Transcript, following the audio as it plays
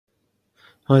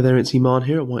Hi there, it's Iman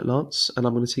here at White Lance, and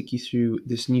I'm going to take you through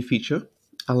this new feature,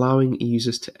 allowing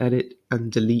users to edit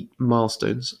and delete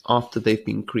milestones after they've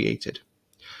been created.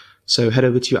 So head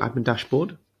over to your admin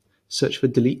dashboard, search for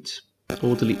delete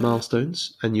or delete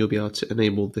milestones, and you'll be able to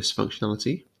enable this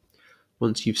functionality.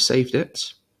 Once you've saved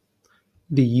it,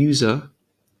 the user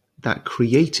that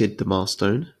created the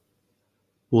milestone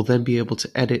will then be able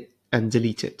to edit and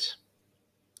delete it,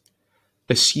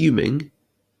 assuming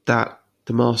that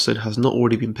the milestone has not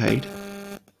already been paid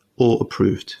or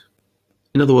approved.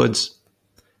 In other words,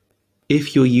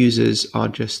 if your users are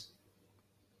just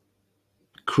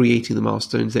creating the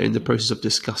milestones, they're in the process of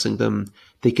discussing them,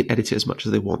 they can edit it as much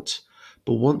as they want.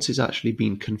 But once it's actually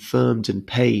been confirmed and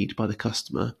paid by the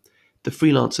customer, the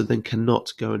freelancer then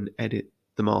cannot go and edit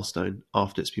the milestone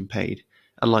after it's been paid,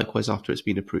 and likewise after it's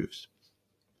been approved.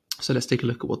 So let's take a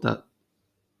look at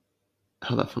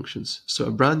how that functions. So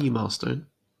a brand new milestone,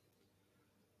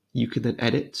 you can then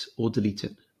edit or delete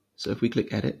it. So if we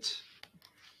click edit,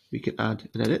 we can add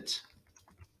an edit,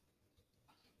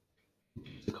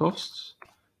 the costs,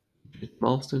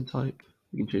 milestone type,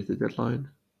 we can change the deadline,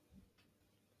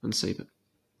 and save it.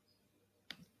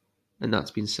 And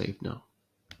that's been saved now.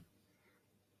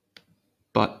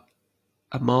 But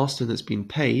a milestone that's been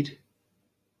paid,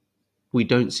 we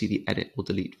don't see the edit or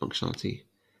delete functionality.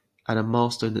 And a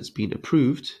milestone that's been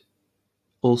approved,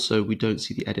 also we don't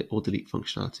see the edit or delete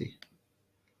functionality.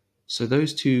 So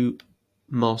those two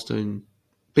milestone,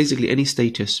 basically any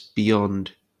status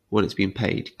beyond when it's been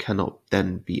paid cannot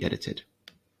then be edited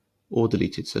or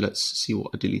deleted. So let's see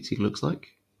what a deleting looks like.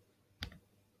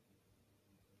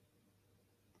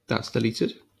 That's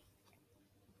deleted.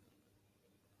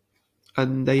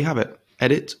 And there you have it.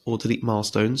 Edit or delete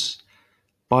milestones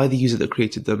by the user that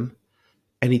created them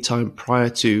anytime prior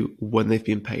to when they've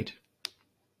been paid.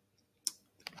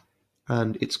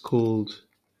 And it's called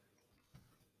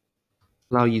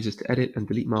allow users to edit and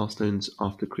delete milestones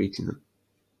after creating them.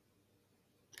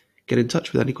 Get in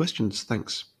touch with any questions.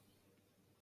 Thanks.